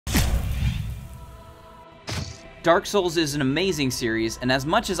Dark Souls is an amazing series, and as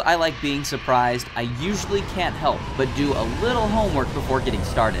much as I like being surprised, I usually can't help but do a little homework before getting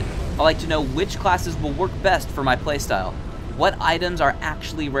started. I like to know which classes will work best for my playstyle, what items are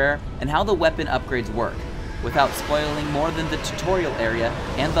actually rare, and how the weapon upgrades work. Without spoiling more than the tutorial area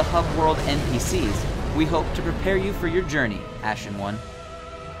and the hub world NPCs, we hope to prepare you for your journey, Ashen One.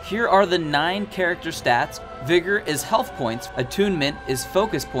 Here are the 9 character stats. Vigor is health points, attunement is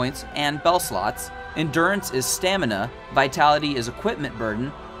focus points and bell slots, endurance is stamina, vitality is equipment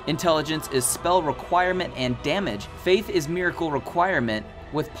burden, intelligence is spell requirement and damage, faith is miracle requirement,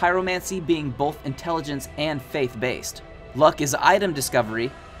 with pyromancy being both intelligence and faith based. Luck is item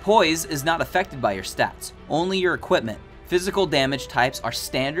discovery, poise is not affected by your stats, only your equipment. Physical damage types are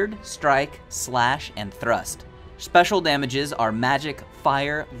standard, strike, slash, and thrust. Special damages are magic,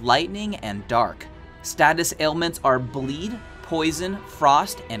 fire, lightning, and dark. Status ailments are bleed, poison,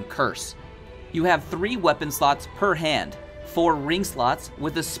 frost, and curse. You have 3 weapon slots per hand, 4 ring slots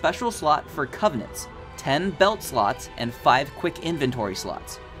with a special slot for covenants, 10 belt slots, and 5 quick inventory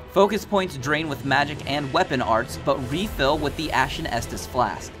slots. Focus points drain with magic and weapon arts, but refill with the Ashen Estus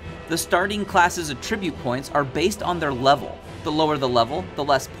Flask. The starting class's attribute points are based on their level. The lower the level, the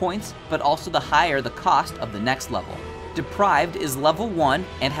less points, but also the higher the cost of the next level. Deprived is level 1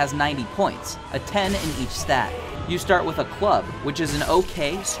 and has 90 points, a 10 in each stat. You start with a club, which is an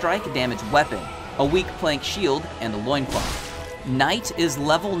okay strike damage weapon, a weak plank shield, and a loincloth. Knight is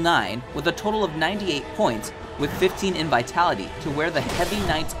level 9 with a total of 98 points, with 15 in vitality, to wear the heavy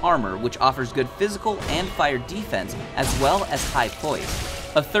knight's armor, which offers good physical and fire defense as well as high poise.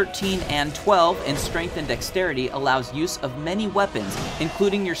 A 13 and 12 in strength and dexterity allows use of many weapons,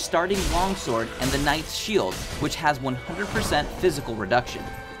 including your starting longsword and the knight's shield, which has 100% physical reduction.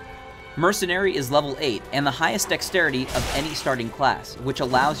 Mercenary is level 8 and the highest dexterity of any starting class, which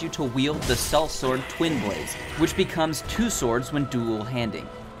allows you to wield the sellsword twin blades, which becomes 2 swords when dual handing.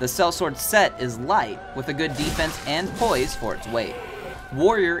 The sellsword set is light, with a good defense and poise for its weight.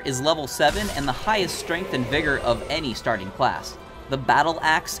 Warrior is level 7 and the highest strength and vigor of any starting class. The battle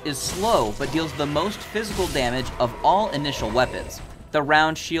axe is slow but deals the most physical damage of all initial weapons. The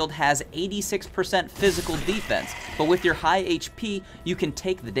round shield has 86% physical defense, but with your high HP, you can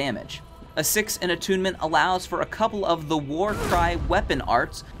take the damage. A 6 in attunement allows for a couple of the war cry weapon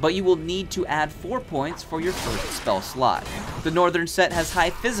arts, but you will need to add 4 points for your first spell slot. The northern set has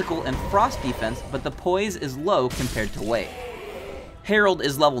high physical and frost defense, but the poise is low compared to weight. Herald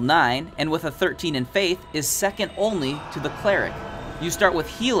is level 9, and with a 13 in faith, is second only to the cleric. You start with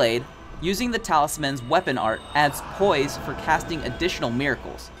Heal Aid. Using the talisman's weapon art adds poise for casting additional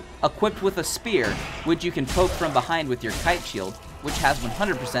miracles. Equipped with a spear, which you can poke from behind with your kite shield, which has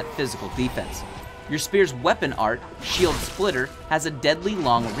 100% physical defense. Your spear's weapon art, Shield Splitter, has a deadly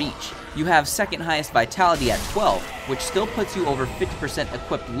long reach. You have second highest vitality at 12, which still puts you over 50%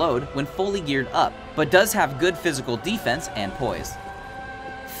 equipped load when fully geared up, but does have good physical defense and poise.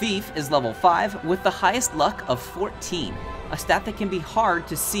 Thief is level 5 with the highest luck of 14. A stat that can be hard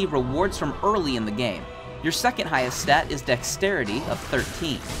to see rewards from early in the game. Your second highest stat is Dexterity of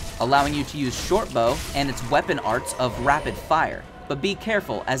 13, allowing you to use short bow and its weapon arts of rapid fire. But be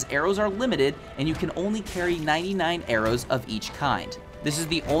careful, as arrows are limited and you can only carry 99 arrows of each kind. This is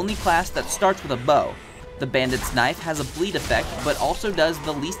the only class that starts with a bow. The Bandit's Knife has a bleed effect, but also does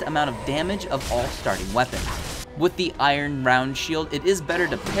the least amount of damage of all starting weapons. With the Iron Round Shield, it is better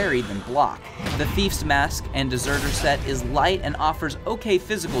to parry than block. The Thief's Mask and Deserter set is light and offers okay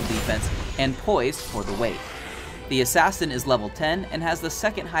physical defense and poise for the weight. The Assassin is level 10 and has the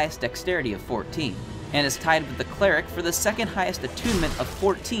second highest dexterity of 14, and is tied with the Cleric for the second highest attunement of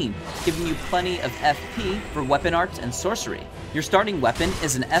 14, giving you plenty of FP for weapon arts and sorcery. Your starting weapon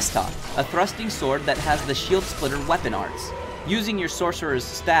is an Estoc, a thrusting sword that has the Shield Splitter weapon arts. Using your Sorcerer's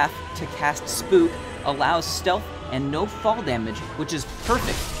Staff to cast Spook allows stealth and no fall damage, which is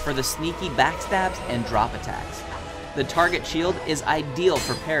perfect for the sneaky backstabs and drop attacks. The target shield is ideal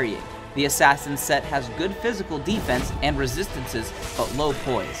for parrying. The Assassin set has good physical defense and resistances, but low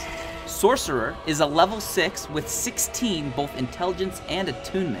poise. Sorcerer is a level 6 with 16 both intelligence and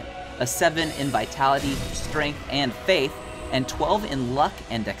attunement, a 7 in vitality, strength, and faith, and 12 in luck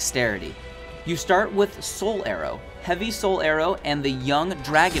and dexterity. You start with Soul Arrow, Heavy Soul Arrow, and the Young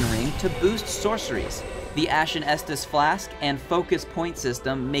Dragon Ring to boost sorceries. The Ashen Estus Flask and Focus Point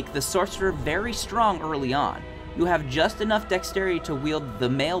system make the Sorcerer very strong early on. You have just enough dexterity to wield the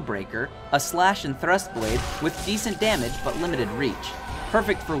Mailbreaker, a slash and thrust blade with decent damage but limited reach.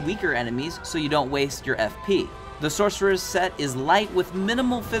 Perfect for weaker enemies so you don't waste your FP. The Sorcerer's set is light with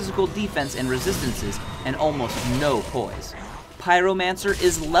minimal physical defense and resistances and almost no poise. Pyromancer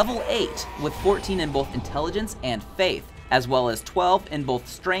is level 8 with 14 in both Intelligence and Faith, as well as 12 in both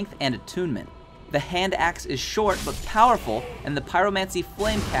Strength and Attunement. The hand axe is short but powerful, and the Pyromancy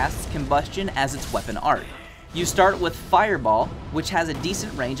flame casts combustion as its weapon art. You start with Fireball, which has a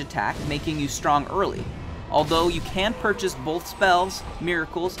decent range attack, making you strong early. Although you can purchase both spells,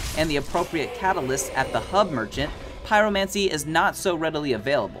 miracles, and the appropriate catalysts at the hub merchant, Pyromancy is not so readily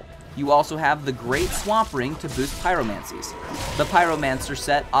available. You also have the Great Swamp Ring to boost Pyromancies. The Pyromancer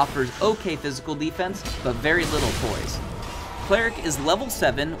set offers okay physical defense, but very little toys. Cleric is level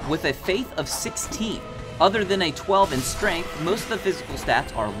 7 with a Faith of 16. Other than a 12 in Strength, most of the physical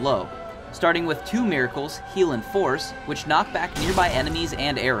stats are low. Starting with 2 miracles, Heal and Force, which knock back nearby enemies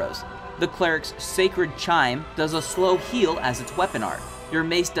and arrows. The Cleric's Sacred Chime does a slow heal as its weapon art. Your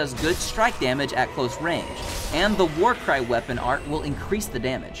mace does good strike damage at close range, and the Warcry weapon art will increase the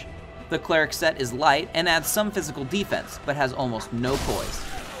damage. The Cleric set is light and adds some physical defense, but has almost no poise.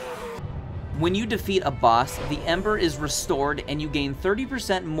 When you defeat a boss, the Ember is restored and you gain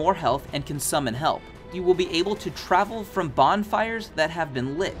 30% more health and can summon help. You will be able to travel from bonfires that have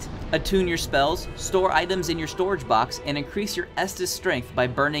been lit, attune your spells, store items in your storage box, and increase your Estus strength by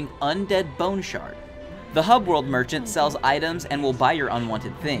burning Undead Bone Shard. The Hub World Merchant sells items and will buy your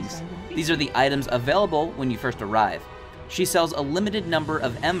unwanted things. These are the items available when you first arrive. She sells a limited number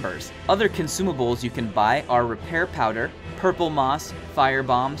of embers. Other consumables you can buy are Repair Powder, Purple Moss, Fire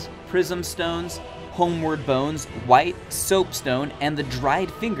Bombs, Prism Stones, Homeward Bones, White Soapstone, and the Dried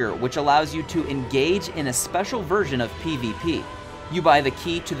Finger, which allows you to engage in a special version of PvP. You buy the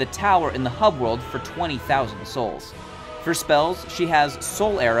key to the tower in the Hub World for 20,000 souls. For spells, she has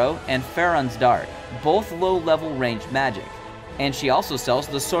Soul Arrow and Farron's Dart, both low-level ranged magic. And she also sells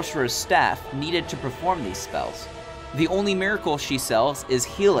the Sorcerer's Staff needed to perform these spells. The only miracle she sells is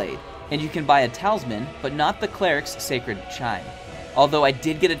Heal Aid, and you can buy a talisman, but not the Cleric's Sacred Chime. Although I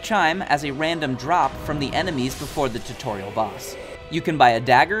did get a chime as a random drop from the enemies before the tutorial boss. You can buy a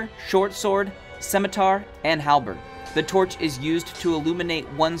dagger, short sword, scimitar, and halberd. The torch is used to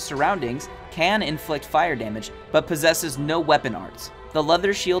illuminate one's surroundings, can inflict fire damage, but possesses no weapon arts. The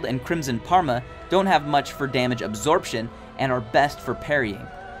leather shield and crimson parma don't have much for damage absorption and are best for parrying.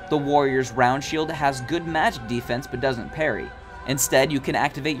 The warrior's round shield has good magic defense but doesn't parry. Instead, you can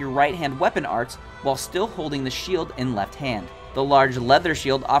activate your right hand weapon arts while still holding the shield in left hand. The large leather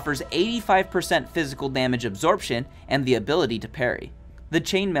shield offers 85% physical damage absorption and the ability to parry. The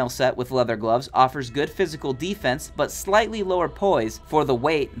chainmail set with leather gloves offers good physical defense but slightly lower poise for the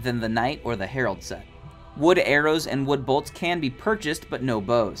weight than the knight or the herald set. Wood arrows and wood bolts can be purchased but no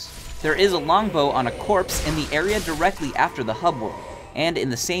bows. There is a longbow on a corpse in the area directly after the hub world, and in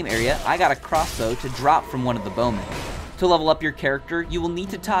the same area I got a crossbow to drop from one of the bowmen. To level up your character, you will need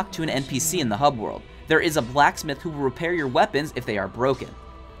to talk to an NPC in the hub world. There is a blacksmith who will repair your weapons if they are broken.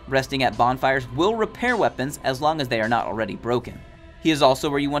 Resting at bonfires will repair weapons as long as they are not already broken. He is also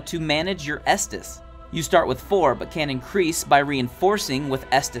where you want to manage your Estus. You start with 4 but can increase by reinforcing with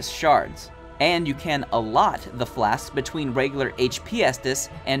Estus shards. And you can allot the flasks between regular HP Estus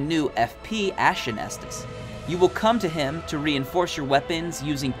and new FP Ashen Estus. You will come to him to reinforce your weapons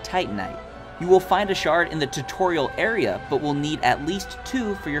using Titanite. You will find a shard in the tutorial area but will need at least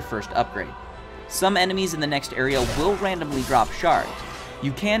 2 for your first upgrade. Some enemies in the next area will randomly drop shards.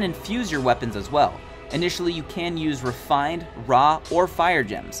 You can infuse your weapons as well. Initially, you can use refined, raw, or fire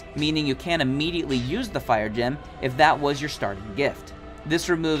gems, meaning you can immediately use the fire gem if that was your starting gift. This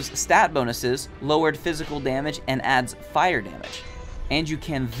removes stat bonuses, lowered physical damage, and adds fire damage. And you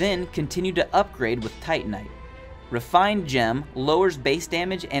can then continue to upgrade with Titanite. Refined gem lowers base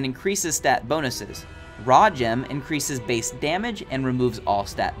damage and increases stat bonuses. Raw gem increases base damage and removes all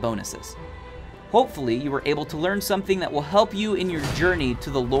stat bonuses. Hopefully, you were able to learn something that will help you in your journey to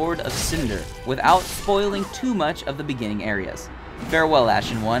the Lord of Cinder without spoiling too much of the beginning areas. Farewell,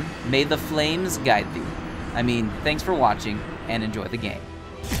 Ashen One. May the flames guide thee. Thanks for watching, and enjoy the game.